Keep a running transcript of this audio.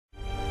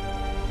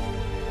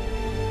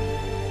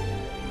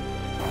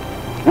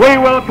we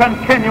will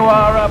continue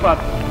our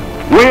efforts.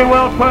 We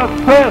will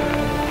persist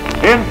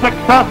in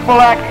successful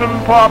action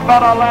for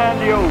better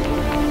land use,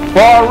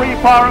 for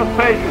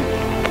reforestation,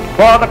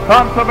 for the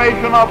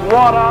conservation of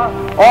water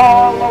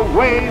all the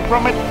way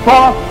from its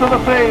source to the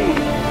sea,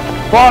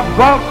 for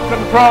drought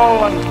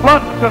control and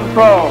flood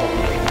control,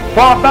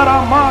 for better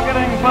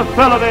marketing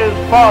facilities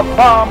for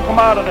farm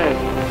commodities.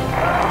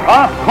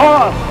 Of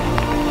course,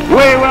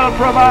 we will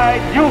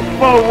provide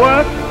useful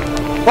work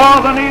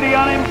for the needy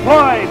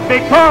unemployed,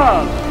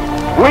 because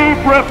we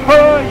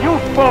prefer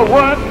useful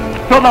work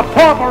to the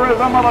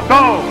pauperism of the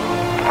gold.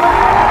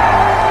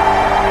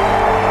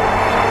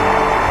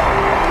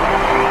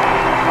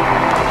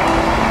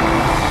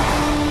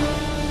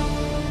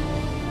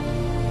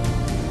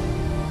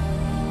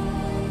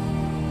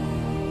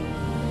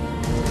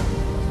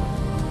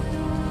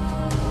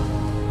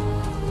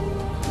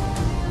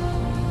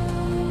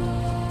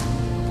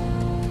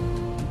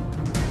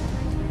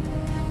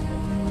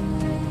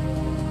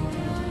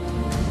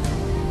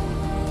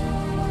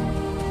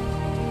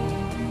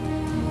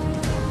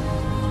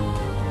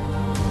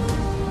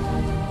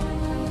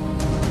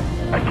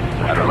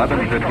 At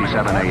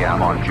 11:57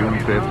 a.m. on June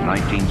 5th,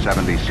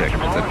 1976,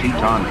 the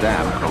Teton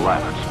Dam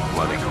collapsed,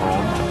 flooding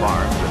homes,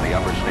 farms in the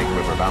upper Snake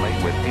River Valley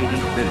with 80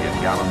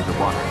 billion gallons of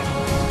water.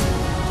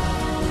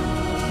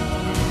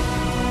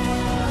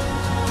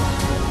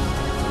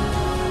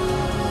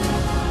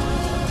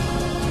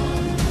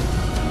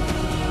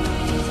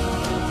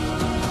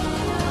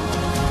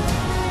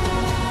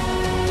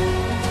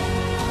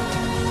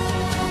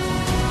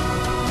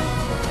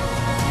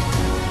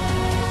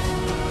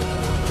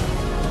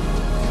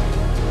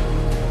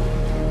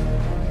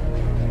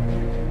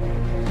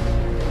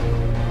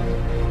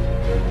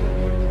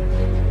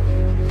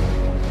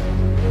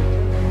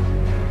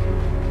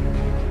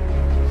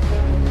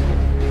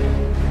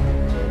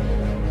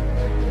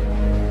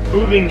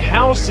 Moving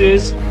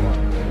houses,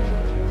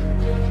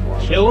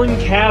 killing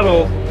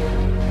cattle,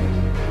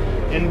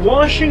 and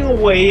washing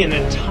away an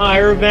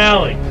entire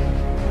valley.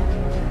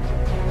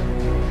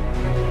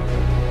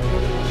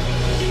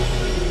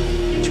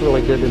 It's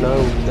really good to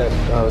know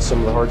that some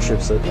of the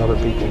hardships that other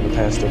people in the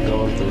past have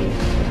gone through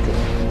could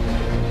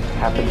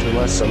happen to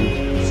us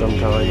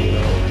sometime, you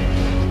know.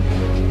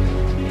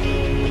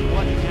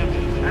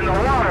 And the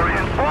water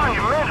is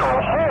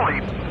monumental. Holy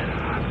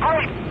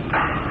great!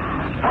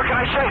 What can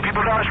I say?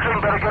 People downstream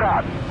better get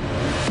out.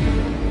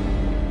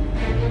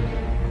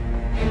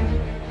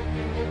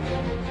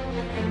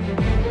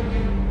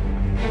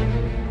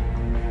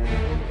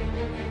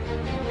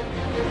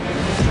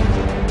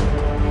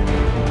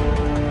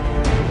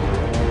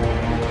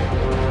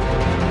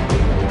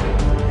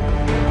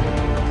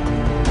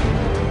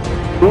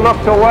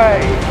 Looked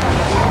away,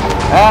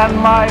 and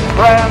my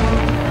friends,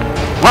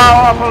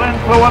 powerful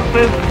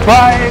influences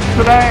strive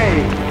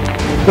today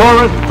to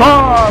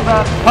restore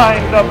that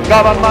kind of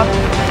government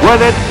with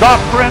its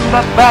doctrine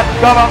that that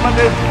government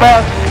is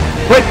best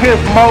which is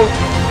most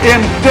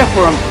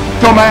indifferent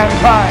to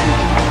mankind.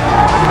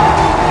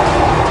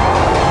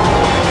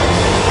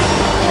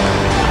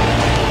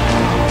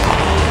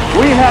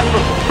 We had to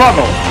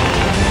struggle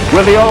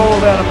with the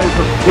old enemies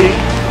of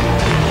peace: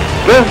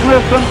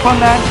 business and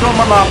financial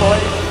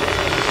monopoly,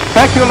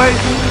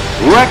 speculation,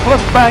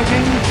 reckless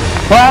banking,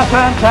 class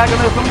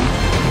antagonism,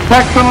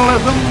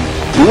 sectionalism,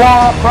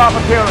 war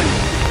profiteering.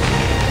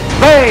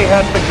 They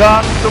had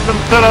begun to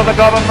consider the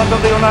government of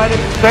the United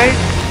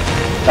States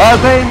as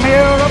a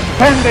mere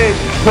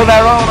appendage to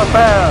their own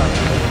affairs.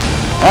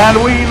 And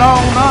we know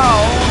now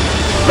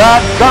that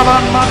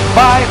government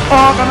by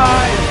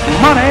organized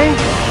money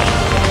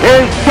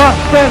is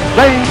just as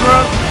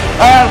dangerous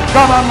as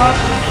government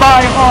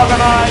by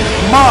organized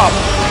mob.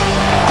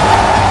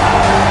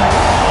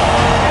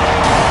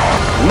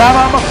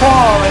 Never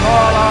before in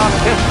all our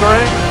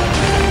history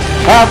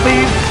have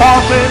these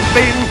forces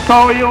been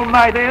so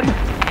united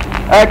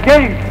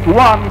against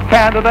one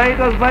candidate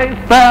as they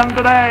stand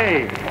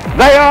today.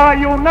 They are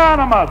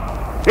unanimous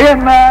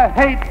in their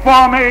hate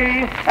for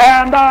me,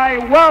 and I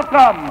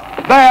welcome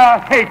their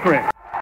hatred.